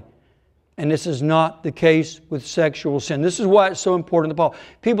body. And this is not the case with sexual sin. This is why it's so important to Paul.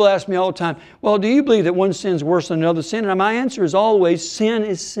 People ask me all the time, well, do you believe that one sin is worse than another sin? And my answer is always, sin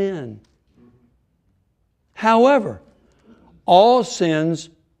is sin. However, all sins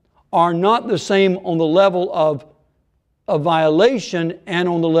are not the same on the level of violation and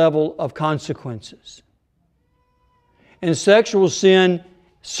on the level of consequences. And sexual sin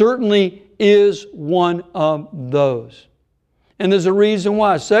certainly is one of those. And there's a reason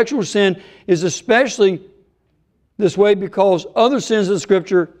why. Sexual sin is especially this way because other sins of the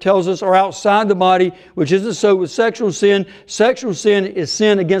Scripture tells us are outside the body, which isn't so with sexual sin. Sexual sin is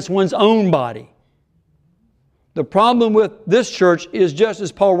sin against one's own body. The problem with this church is just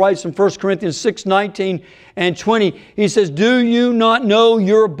as Paul writes in 1 Corinthians 6:19 and 20. He says, do you not know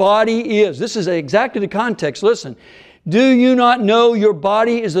your body is? This is exactly the context. Listen. Do you not know your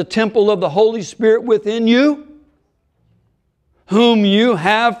body is the temple of the Holy Spirit within you, whom you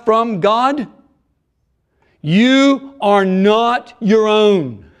have from God? You are not your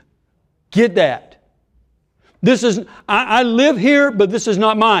own. Get that. This is, I live here, but this is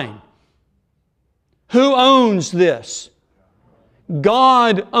not mine. Who owns this?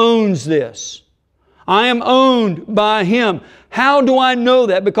 God owns this. I am owned by Him. How do I know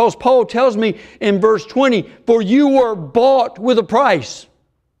that? Because Paul tells me in verse 20, for you were bought with a price.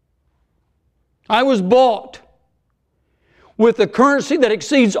 I was bought with a currency that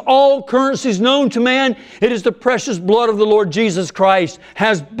exceeds all currencies known to man. It is the precious blood of the Lord Jesus Christ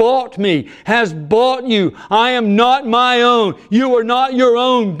has bought me, has bought you. I am not my own. You are not your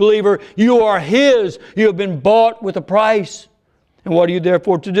own, believer. You are His. You have been bought with a price. And what are you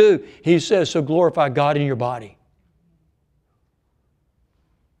therefore to do? He says, so glorify God in your body.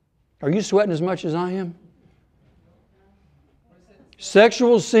 Are you sweating as much as I am?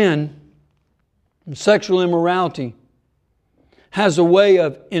 Sexual sin and sexual immorality has a way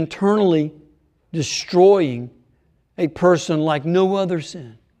of internally destroying a person like no other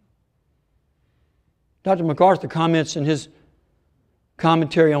sin. Dr. MacArthur comments in his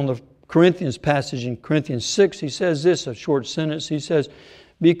commentary on the Corinthians passage in Corinthians 6, he says this, a short sentence. He says,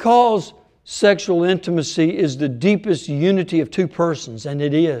 because sexual intimacy is the deepest unity of two persons, and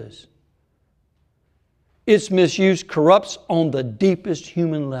it is, its misuse corrupts on the deepest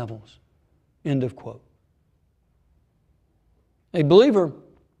human levels. End of quote. A believer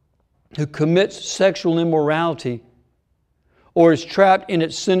who commits sexual immorality or is trapped in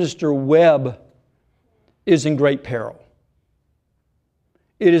its sinister web is in great peril.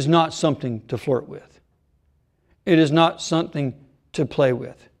 It is not something to flirt with. It is not something to play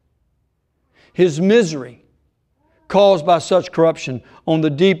with. His misery caused by such corruption on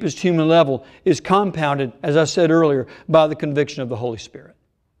the deepest human level is compounded, as I said earlier, by the conviction of the Holy Spirit.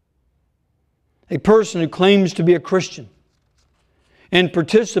 A person who claims to be a Christian and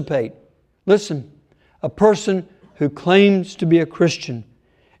participate, listen, a person who claims to be a Christian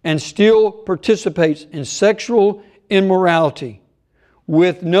and still participates in sexual immorality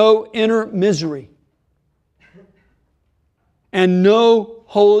with no inner misery and no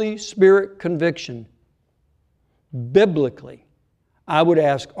Holy Spirit conviction, biblically, I would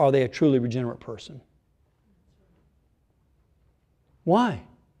ask, are they a truly regenerate person? Why?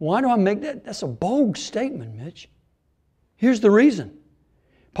 Why do I make that? That's a bold statement, Mitch. Here's the reason.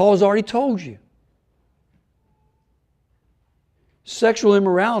 Paul's already told you. Sexual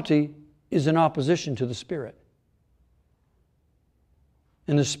immorality is in opposition to the Spirit.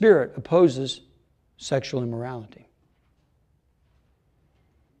 And the Spirit opposes sexual immorality.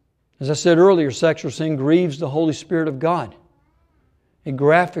 As I said earlier, sexual sin grieves the Holy Spirit of God.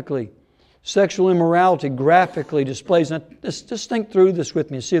 Sexual immorality graphically displays, now just think through this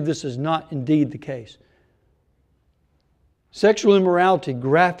with me and see if this is not indeed the case. Sexual immorality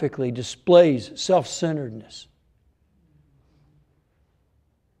graphically displays self-centeredness,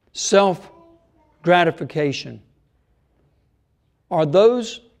 self-gratification. Are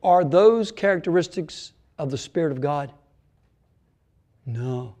those characteristics of the Spirit of God?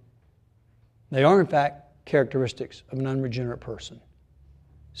 No. They are, in fact, characteristics of an unregenerate person.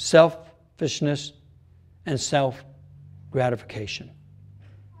 Selfishness and self-gratification.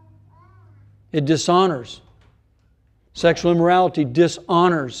 It dishonors. Sexual immorality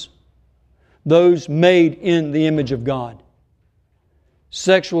dishonors those made in the image of God.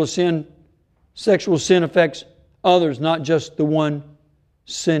 Sexual sin affects others, not just the one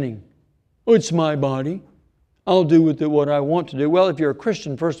sinning. Oh, it's my body. I'll do with it what I want to do. Well, if you're a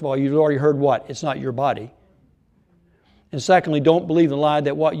Christian, first of all, you've already heard what? It's not your body. And secondly, don't believe the lie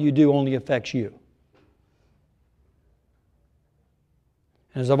that what you do only affects you.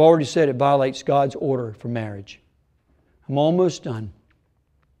 And as I've already said, it violates God's order for marriage. I'm almost done.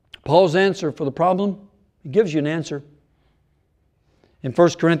 Paul's answer for the problem, he gives you an answer. In 1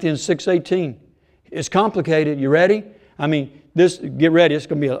 Corinthians 6:18. It's complicated. You ready? I mean, get ready. It's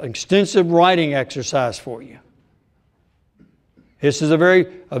going to be an extensive writing exercise for you. This is a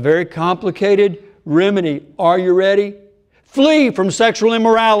very complicated remedy. Are you ready? Flee from sexual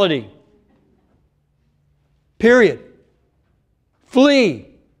immorality. Period. Flee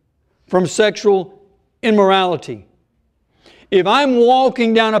from sexual immorality. If I'm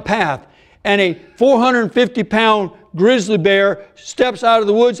walking down a path and a 450-pound grizzly bear steps out of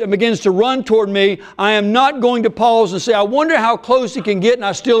the woods and begins to run toward me, I am not going to pause and say, I wonder how close he can get, and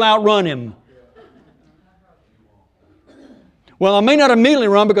I still outrun him. Well, I may not immediately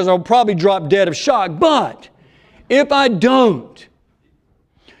run because I'll probably drop dead of shock, but if I don't,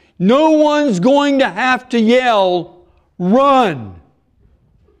 no one's going to have to yell, run,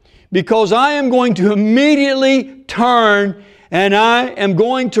 because I am going to immediately turn and I am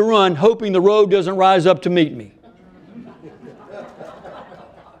going to run, hoping the road doesn't rise up to meet me.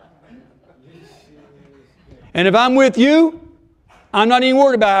 And if I'm with you, I'm not even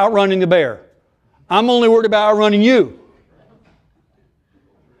worried about outrunning the bear. I'm only worried about outrunning you.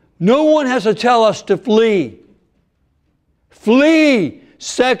 No one has to tell us to flee. Flee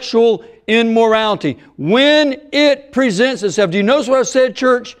sexual immorality when it presents itself. Do you notice what I said,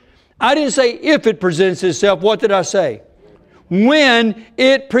 church? I didn't say if it presents itself. What did I say? When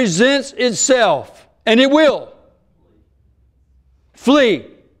it presents itself. And it will. Flee.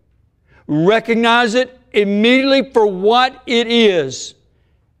 Recognize it immediately for what it is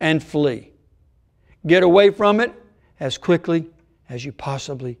and flee. Get away from it as quickly as you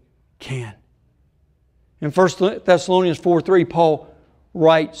possibly can. In 1 Thessalonians 4:3, Paul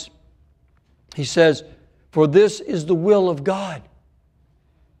writes, he says, for this is the will of God,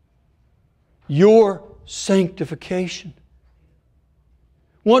 your sanctification.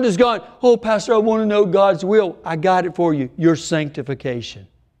 What does God, oh Pastor, I want to know God's will. I got it for you, your sanctification.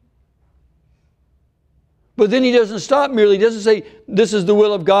 But then he doesn't stop merely. He doesn't say, this is the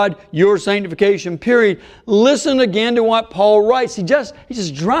will of God, your sanctification, period. Listen again to what Paul writes. He just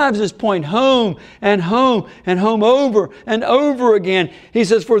drives this point home and home and home over and over again. He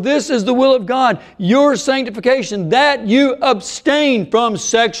says, for this is the will of God, your sanctification, that you abstain from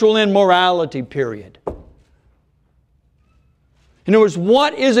sexual immorality, period. In other words,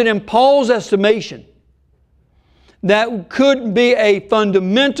 what is it in Paul's estimation that could be a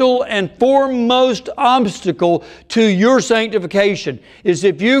fundamental and foremost obstacle to your sanctification is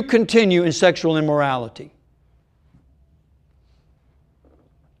if you continue in sexual immorality.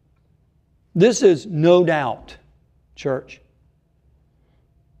 This is no doubt, church,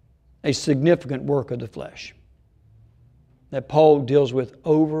 a significant work of the flesh that Paul deals with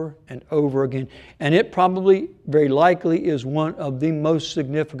over and over again. And it probably, very likely, is one of the most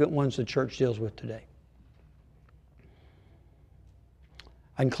significant ones the church deals with today.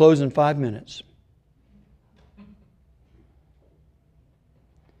 I can close in 5 minutes.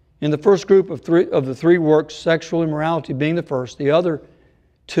 In the first group of the three works, sexual immorality being the first, the other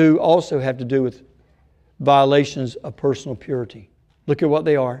two also have to do with violations of personal purity. Look at what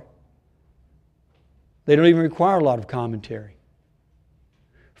they are. They don't even require a lot of commentary.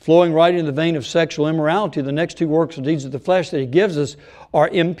 Flowing right into the vein of sexual immorality, the next two works or deeds of the flesh that he gives us are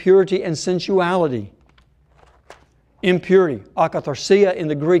impurity and sensuality. Impurity, akatharsia in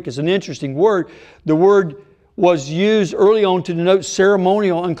the Greek, is an interesting word. The word was used early on to denote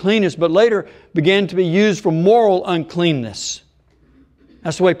ceremonial uncleanness, but later began to be used for moral uncleanness.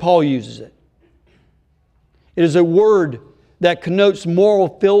 That's the way Paul uses it. It is a word that connotes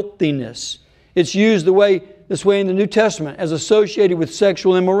moral filthiness. It's used this way in the New Testament as associated with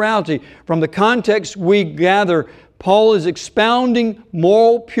sexual immorality. From the context we gather, Paul is expounding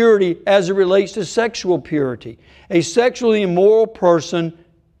moral purity as it relates to sexual purity. A sexually immoral person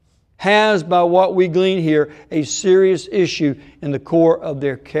has, by what we glean here, a serious issue in the core of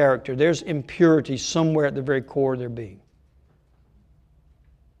their character. There's impurity somewhere at the very core of their being.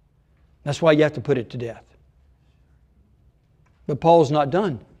 That's why you have to put it to death. But Paul's not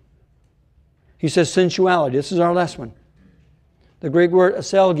done. He says sensuality. This is our last one. The Greek word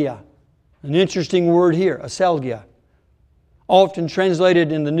aselgia. An interesting word here, aselgia. Often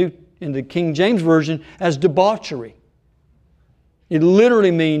translated in the King James Version as debauchery. It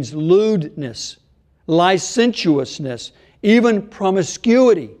literally means lewdness, licentiousness, even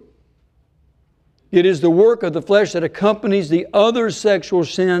promiscuity. It is the work of the flesh that accompanies the other sexual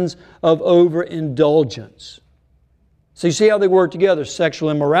sins of overindulgence. So you see how they work together. Sexual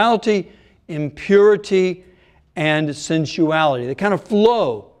immorality, impurity, and sensuality. They kind of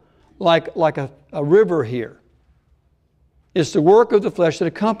flow like a river here. It's the work of the flesh that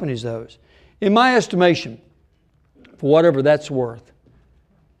accompanies those. In my estimation, for whatever that's worth,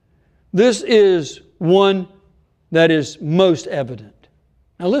 this is one that is most evident.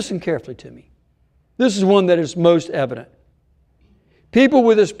 Now listen carefully to me. This is one that is most evident. People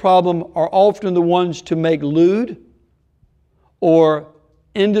with this problem are often the ones to make lewd or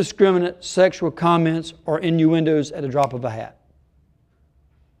indiscriminate sexual comments or innuendos at a drop of a hat.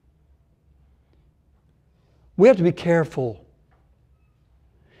 We have to be careful.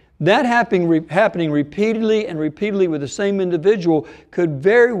 That happening repeatedly and repeatedly with the same individual could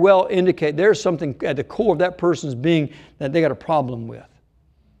very well indicate there's something at the core of that person's being that they got a problem with.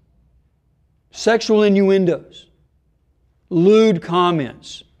 Sexual innuendos, lewd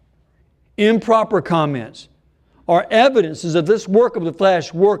comments, improper comments are evidences of this work of the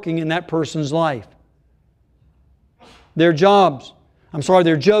flesh working in that person's life. Their jokes, and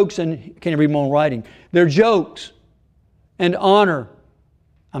can't read my own writing. Their jokes and honor.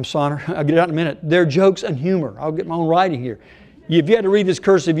 I'll get it out in a minute. Their jokes and humor. I'll get my own writing here. If you had to read this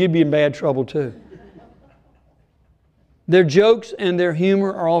cursive, you'd be in bad trouble too. Their jokes and their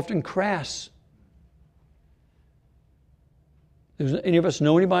humor are often crass. Does any of us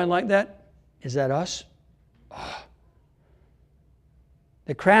know anybody like that? Is that us? Oh.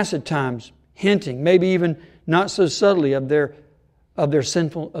 They're crass at times, hinting, maybe even not so subtly, of their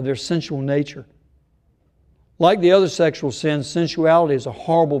sensual nature. Like the other sexual sins, sensuality is a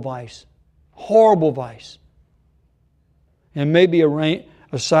horrible vice. Horrible vice. And maybe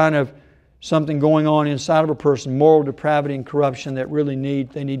a sign of something going on inside of a person, moral depravity and corruption that really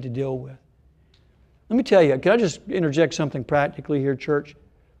they need to deal with. Let me tell you, can I just interject something practically here, church?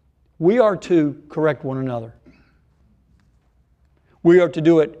 We are to correct one another. We are to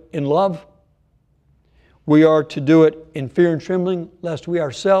do it in love. We are to do it in fear and trembling, lest we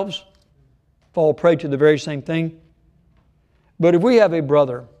ourselves fall prey to the very same thing. But if we have a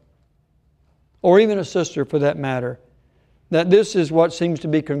brother, or even a sister for that matter, that this is what seems to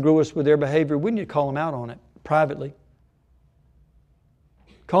be congruous with their behavior, we need to call them out on it privately.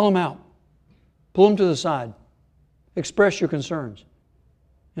 Call them out. Pull them to the side. Express your concerns.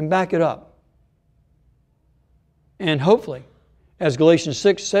 And back it up. And hopefully, as Galatians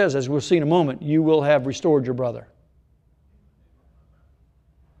 6 says, as we'll see in a moment, you will have restored your brother.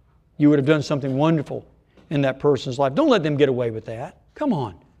 You would have done something wonderful in that person's life. Don't let them get away with that. Come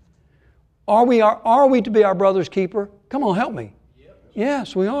on. Are we to be our brother's keeper? Come on, help me.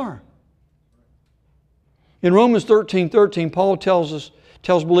 Yes, we are. In Romans 13:13, Paul tells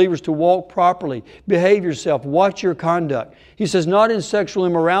believers to walk properly, behave yourself, watch your conduct. He says, not in sexual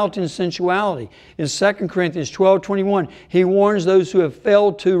immorality and sensuality. In 2 Corinthians 12:21, he warns those who have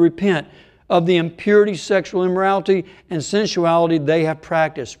failed to repent of the impurity, sexual immorality, and sensuality they have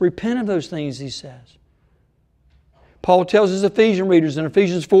practiced. Repent of those things, he says. Paul tells his Ephesian readers in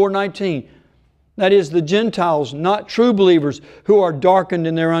Ephesians 4:19, that is, the Gentiles, not true believers, who are darkened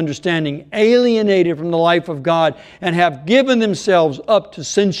in their understanding, alienated from the life of God, and have given themselves up to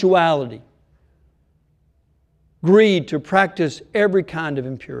sensuality, greed, to practice every kind of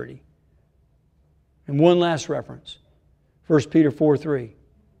impurity. And one last reference, 1 Peter 4:3.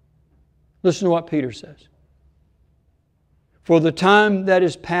 Listen to what Peter says. For the time that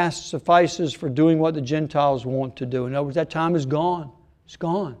is past suffices for doing what the Gentiles want to do. In other words, that time is gone. It's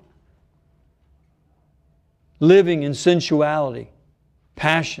gone. Living in sensuality,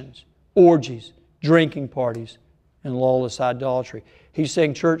 passions, orgies, drinking parties, and lawless idolatry. He's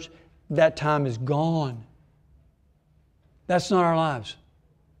saying, church, that time is gone. That's not our lives.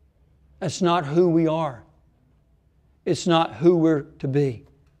 That's not who we are. It's not who we're to be.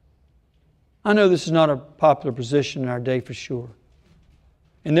 I know this is not a popular position in our day for sure.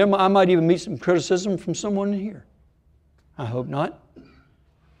 And I might even meet some criticism from someone in here. I hope not.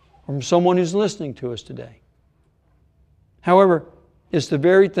 Or from someone who's listening to us today. However, it's the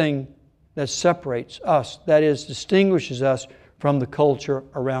very thing that separates us, that is, distinguishes us from the culture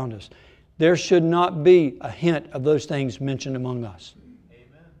around us. There should not be a hint of those things mentioned among us.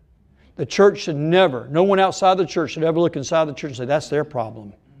 Amen. The church should never, no one outside the church should ever look inside the church and say, that's their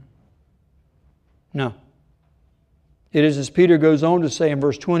problem. No. It is, as Peter goes on to say in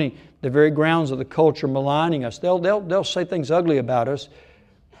verse 20, the very grounds of the culture maligning us. They'll say things ugly about us,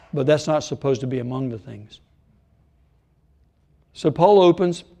 but that's not supposed to be among the things. So Paul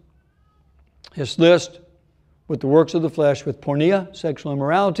opens his list with the works of the flesh with porneia, sexual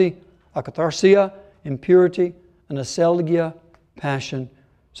immorality, akatharsia, impurity, anaselgia, passion,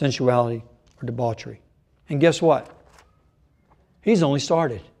 sensuality, or debauchery. And guess what? He's only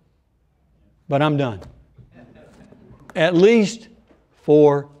started. But I'm done. At least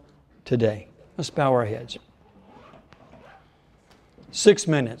for today. Let's bow our heads. 6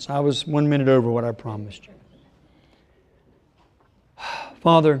 minutes. I was 1 minute over what I promised you.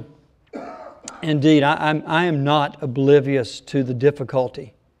 Father, indeed, I am not oblivious to the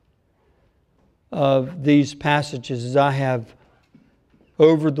difficulty of these passages as I have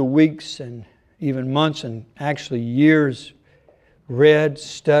over the weeks and even months and actually years read,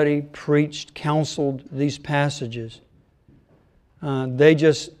 studied, preached, counseled these passages. They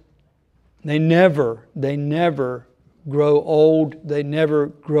never grow old. They never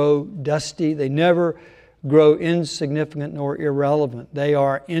grow dusty. They never grow insignificant nor irrelevant. They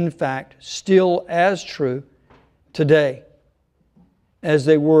are, in fact, still as true today as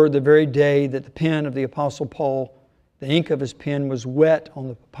they were the very day that the pen of the Apostle Paul, the ink of his pen, was wet on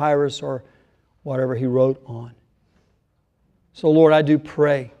the papyrus or whatever he wrote on. So, Lord, I do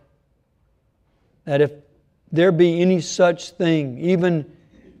pray that if there be any such thing, even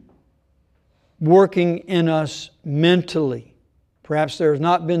working in us mentally, perhaps there has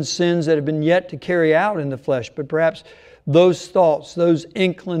not been sins that have been yet to carry out in the flesh, but perhaps those thoughts, those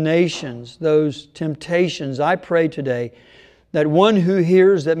inclinations, those temptations, I pray today that one who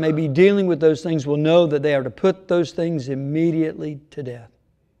hears that may be dealing with those things will know that they are to put those things immediately to death.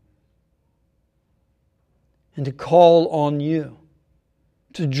 And to call on You,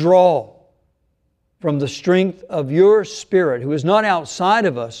 to draw from the strength of Your Spirit, who is not outside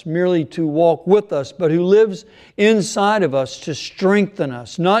of us merely to walk with us, but who lives inside of us to strengthen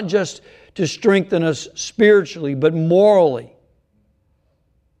us, not just to strengthen us spiritually, but morally,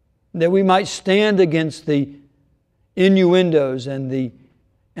 that we might stand against the innuendos and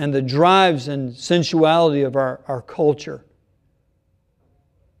the drives and sensuality of our culture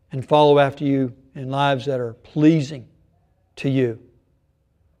and follow after You in lives that are pleasing to You.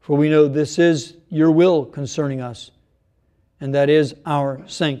 For we know this is Your will concerning us, and that is our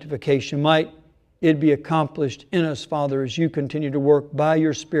sanctification. Might it be accomplished in us, Father, as You continue to work by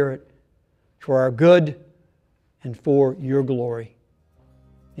Your Spirit for our good and for Your glory.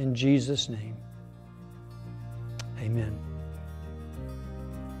 In Jesus' name, amen.